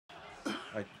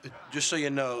All right, just so you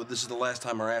know, this is the last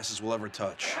time our asses will ever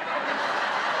touch.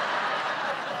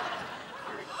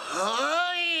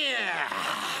 Oh, yeah.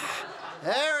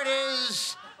 There it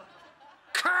is.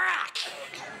 Crack!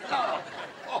 Oh.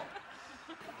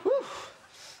 Whew.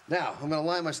 Now, I'm gonna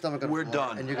line my stomach up. We're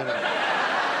done. And you're gonna...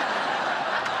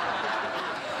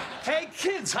 Hey,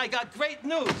 kids, I got great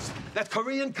news. That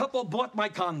Korean couple bought my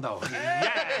condo.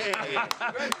 Yeah.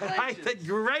 I did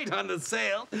great on the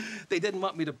sale. They didn't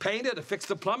want me to paint it or fix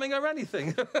the plumbing or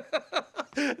anything.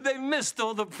 They missed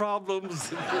all the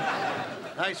problems.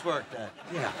 Nice work, Dad.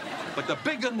 Yeah, but the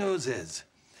bigger news is,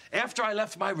 after I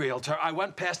left my realtor, I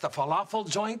went past a falafel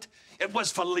joint. It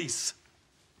was for lease.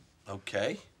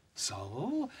 Okay.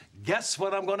 So, guess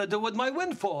what I'm gonna do with my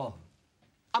windfall?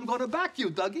 I'm gonna back you,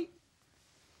 Dougie.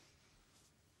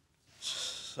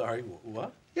 Sorry,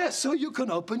 what? Yeah, so you can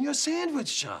open your sandwich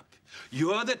shop.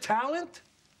 You're the talent,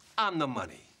 I'm the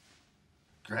money.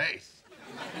 Great.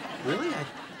 Really?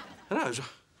 I don't know.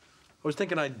 I was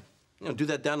thinking I'd, do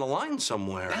that down the line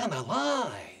somewhere. Down the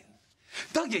line.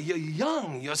 Dougie, you're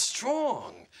young, you're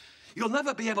strong. You'll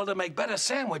never be able to make better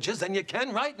sandwiches than you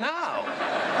can right now.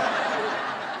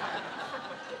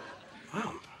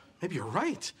 Wow, maybe you're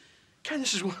right. God,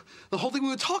 this is the whole thing we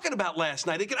were talking about last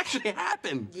night. It could actually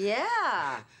happen.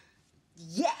 Yeah.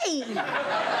 Yay!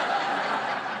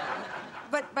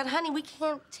 But honey, we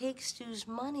can't take Stu's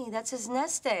money. That's his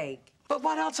nest egg. But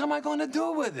what else am I going to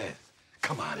do with it?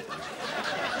 Come on.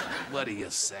 What do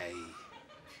you say?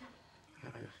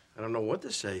 I don't know what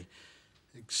to say,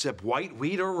 except white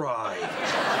wheat or rye.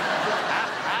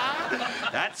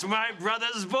 That's my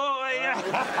brother's boy.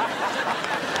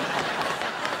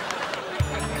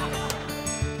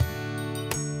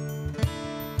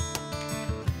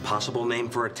 Possible name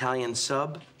for Italian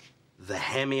sub? The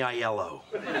Hammy-Aiello.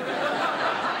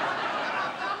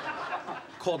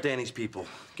 Call Danny's people.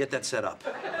 Get that set up.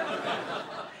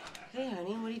 Hey,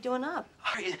 honey, what are you doing up?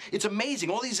 It's amazing.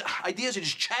 All these ideas are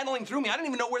just channeling through me. I don't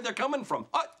even know where they're coming from.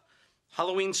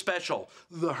 Halloween special,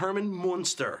 the Herman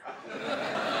Munster.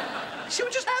 See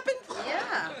what just happened?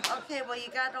 Yeah. Okay, well, you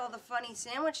got all the funny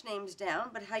sandwich names down,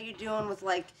 but how you doing with,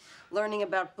 like, learning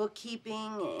about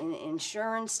bookkeeping,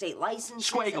 insurance, state license?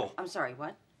 Squaggle. I'm sorry,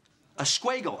 what? A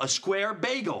squaggle, a square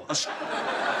bagel. A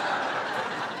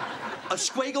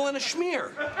squaggle and a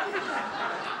schmear.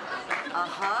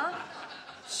 Uh-huh.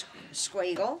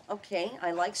 Squaggle. Okay,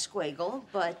 I like squaggle,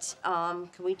 but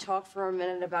can we talk for a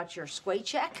minute about your squay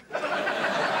check?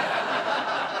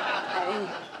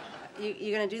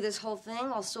 You're gonna do this whole thing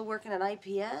while still working at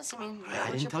IPS? I mean,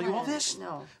 I didn't tell you all this?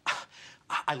 No.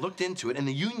 I looked into it, and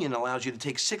the union allows you to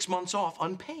take 6 months off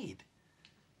unpaid.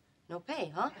 No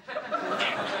pay, huh?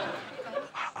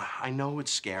 I know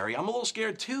it's scary. I'm a little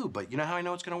scared, too, but you know how I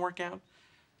know it's gonna work out?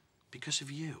 Because of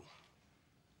you.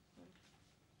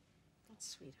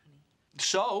 That's sweet, honey.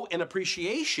 So, in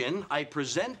appreciation, I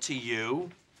present to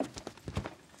you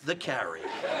the Carrie.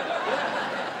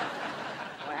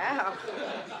 Wow.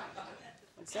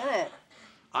 What's in it?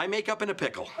 Eye makeup and a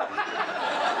pickle.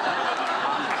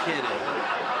 I'm kidding.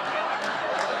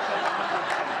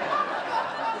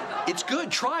 It's good.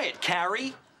 Try it,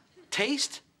 Carrie.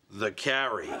 Taste the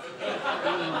Carrie.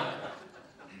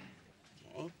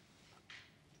 Okay.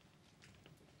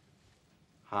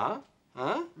 Huh?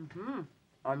 Huh? Mm-hmm.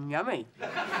 I'm yummy.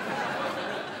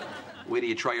 Wait till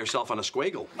you try yourself on a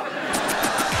squaggle.